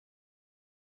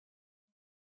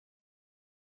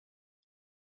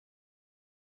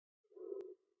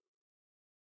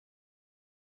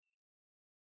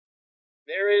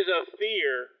there is a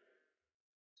fear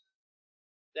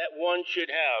that one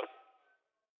should have.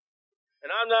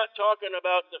 And I'm not talking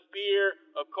about the fear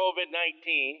of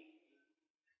COVID-19,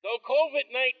 though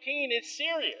COVID-19 is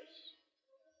serious.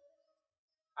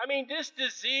 I mean, this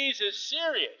disease is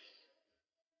serious.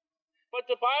 But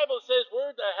the Bible says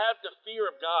we're to have the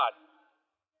fear of God.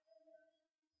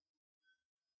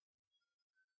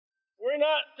 We're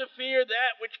not to fear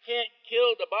that which can't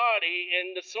kill the body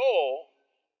and the soul.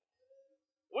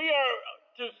 We are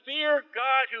to fear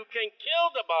God who can kill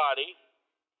the body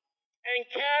and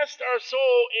cast our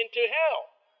soul into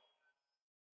hell.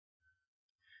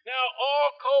 Now,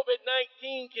 all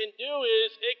COVID-19 can do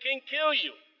is it can kill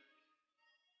you.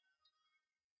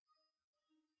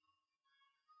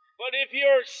 But if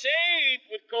you're saved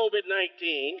with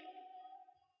COVID-19,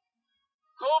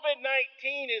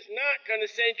 COVID-19 is not going to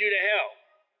send you to hell.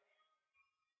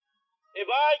 If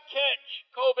I catch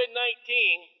COVID-19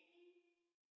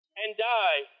 and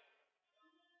die,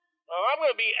 well, I'm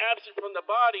going to be absent from the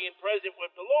body and present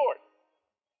with the Lord.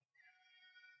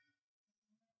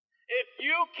 If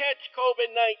you catch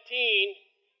COVID-19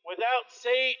 without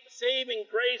saving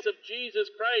grace of Jesus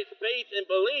Christ, faith and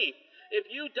belief, if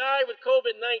you die with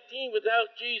COVID-19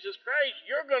 without Jesus Christ,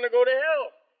 you're going to go to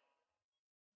hell.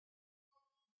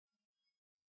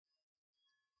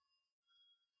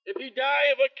 If you die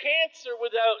of a cancer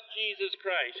without Jesus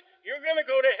Christ, you're going to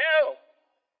go to hell.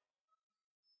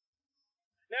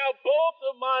 Now, both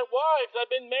of my wives, I've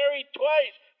been married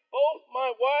twice, both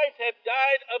my wives have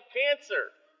died of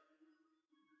cancer.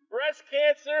 Breast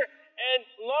cancer and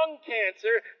lung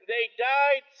cancer, they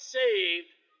died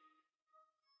saved,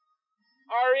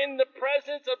 are in the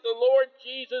presence of the Lord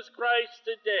Jesus Christ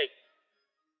today.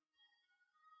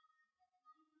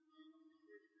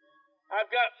 I've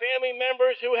got family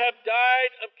members who have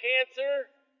died of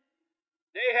cancer.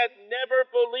 They have never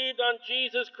believed on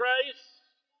Jesus Christ.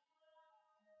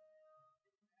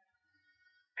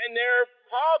 And they're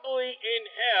probably in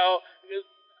hell.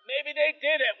 Maybe they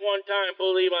did at one time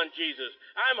believe on Jesus.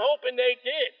 I'm hoping they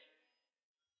did.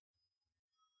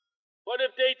 But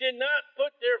if they did not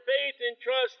put their faith and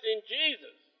trust in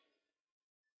Jesus,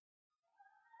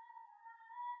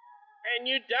 and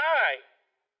you die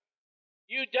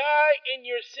in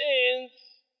your sins,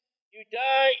 you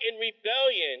die in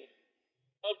rebellion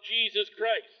of Jesus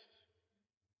Christ,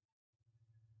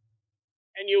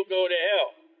 and you'll go to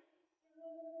hell.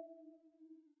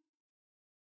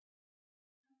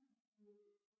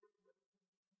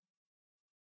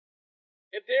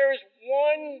 If there is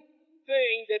one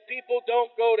thing that people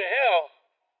don't go to hell,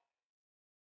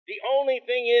 the only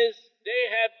thing is they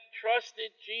have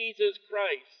trusted Jesus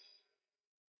Christ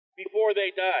before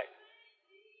they die.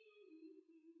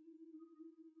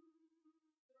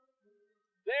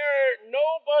 There's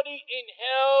nobody in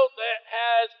hell that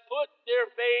has put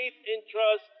their faith and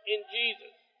trust in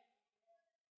Jesus.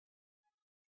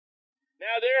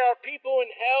 Now, there are people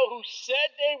in hell who said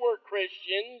they were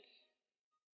Christians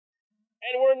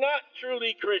and were not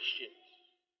truly Christians.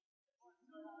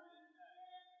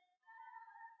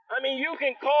 I mean, you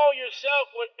can call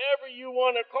yourself whatever you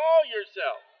want to call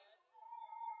yourself.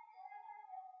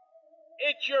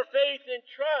 It's your faith and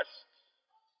trust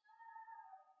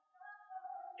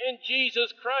in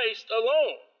Jesus Christ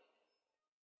alone.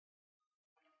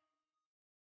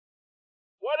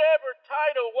 Whatever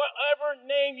title, whatever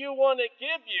name you want to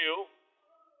give you,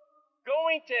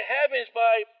 going to heaven is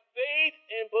by faith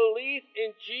and belief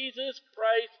in Jesus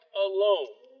Christ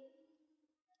alone.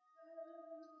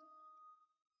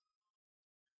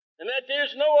 And that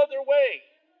there's no other way.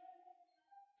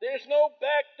 There's no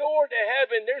back door to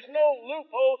heaven. There's no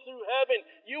loophole through heaven.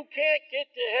 You can't get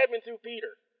to heaven through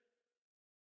Peter.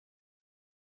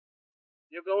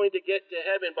 You're going to get to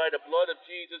heaven by the blood of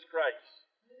Jesus Christ.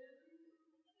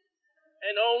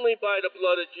 And only by the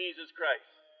blood of Jesus Christ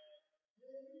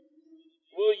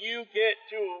will you get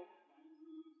to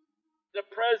the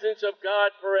presence of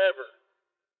God forever.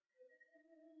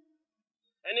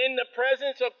 And in the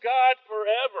presence of God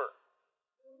forever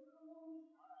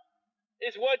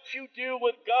is what you do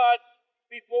with God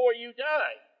before you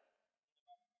die.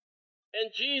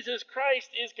 And Jesus Christ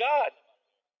is God.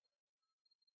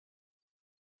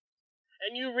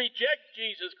 And you reject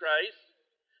Jesus Christ,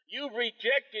 you've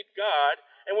rejected God,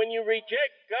 and when you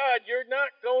reject God, you're not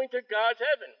going to God's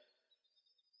heaven.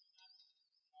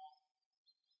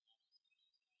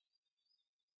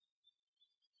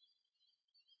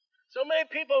 So many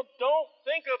people don't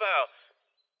think about,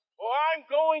 well, I'm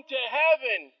going to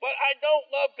heaven, but I don't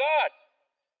love God.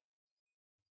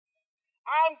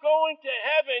 I'm going to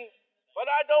heaven, but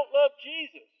I don't love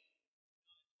Jesus.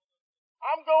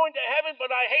 I'm going to heaven,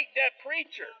 but I hate that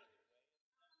preacher.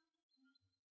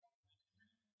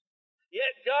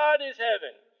 Yet God is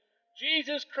heaven.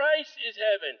 Jesus Christ is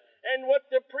heaven. And what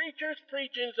the preacher's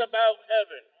preaching is about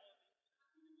heaven.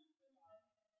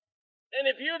 And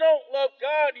if you don't love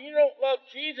God, you don't love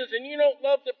Jesus, and you don't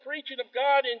love the preaching of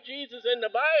God and Jesus in the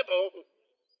Bible,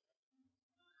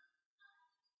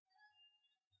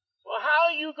 well,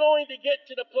 how are you going to get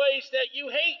to the place that you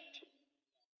hate?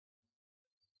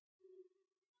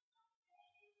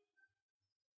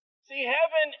 See,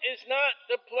 heaven is not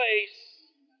the place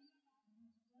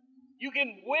you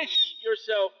can wish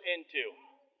yourself into.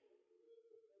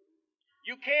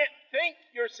 You can't think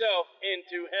yourself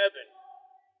into heaven.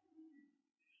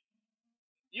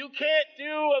 You can't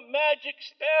do a magic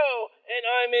spell and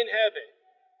I'm in heaven.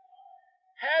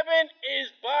 Heaven is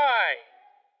by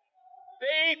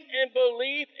faith and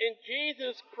belief in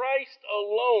Jesus Christ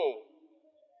alone.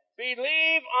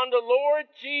 Believe on the Lord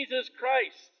Jesus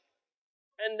Christ,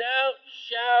 and thou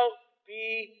shalt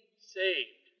be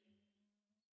saved.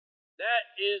 That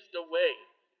is the way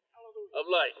of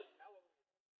life.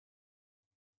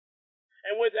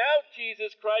 And without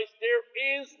Jesus Christ, there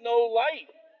is no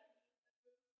life,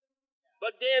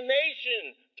 but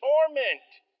damnation, torment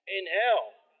in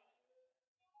hell.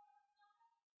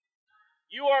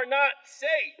 You are not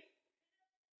safe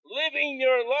living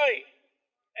your life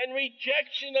in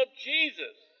rejection of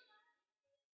Jesus.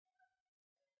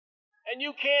 And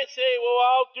you can't say, well,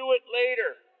 I'll do it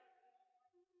later.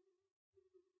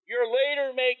 Your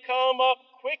later may come up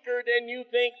quicker than you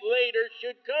think later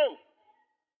should come.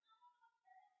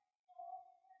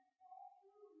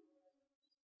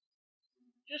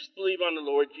 Just believe on the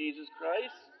Lord Jesus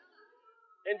Christ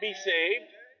and be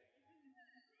saved.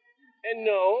 And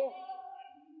know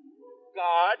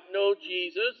God, know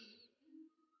Jesus.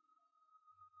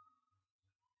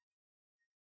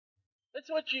 That's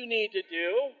what you need to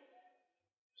do.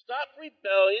 Stop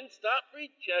rebelling, stop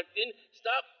rejecting,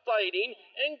 stop fighting,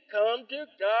 and come to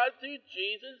God through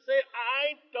Jesus and say,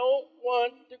 I don't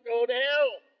want to go to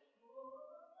hell.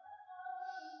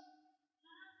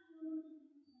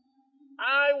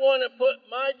 I want to put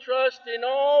my trust in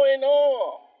all in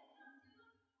all.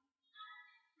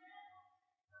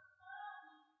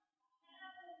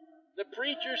 The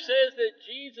preacher says that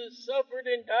Jesus suffered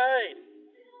and died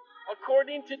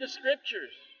according to the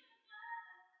scriptures,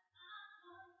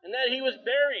 and that he was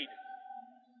buried,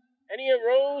 and he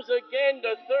arose again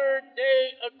the third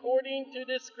day according to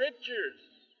the scriptures.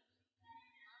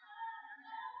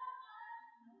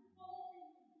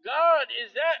 God,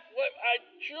 is that what I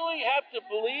truly have to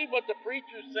believe what the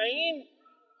preacher's saying?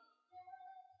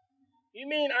 You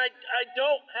mean I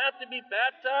don't have to be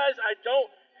baptized? I don't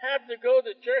have to go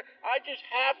to church? I just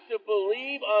have to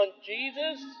believe on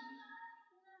Jesus?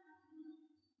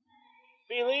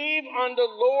 Believe on the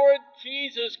Lord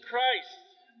Jesus Christ,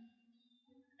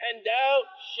 and thou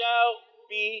shalt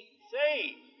be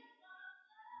saved.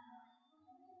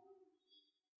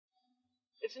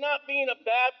 It's not being a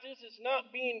Baptist, it's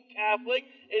not being Catholic,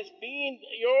 it's being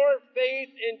your faith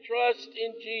and trust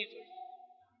in Jesus.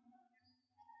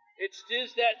 It's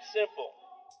just that simple.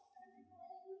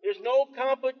 There's no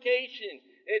complication.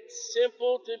 It's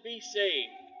simple to be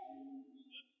saved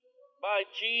by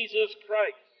Jesus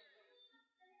Christ.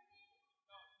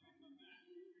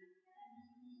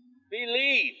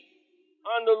 Believe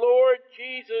on the Lord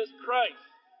Jesus Christ,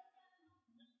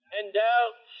 and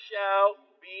thou shalt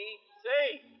be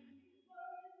saved.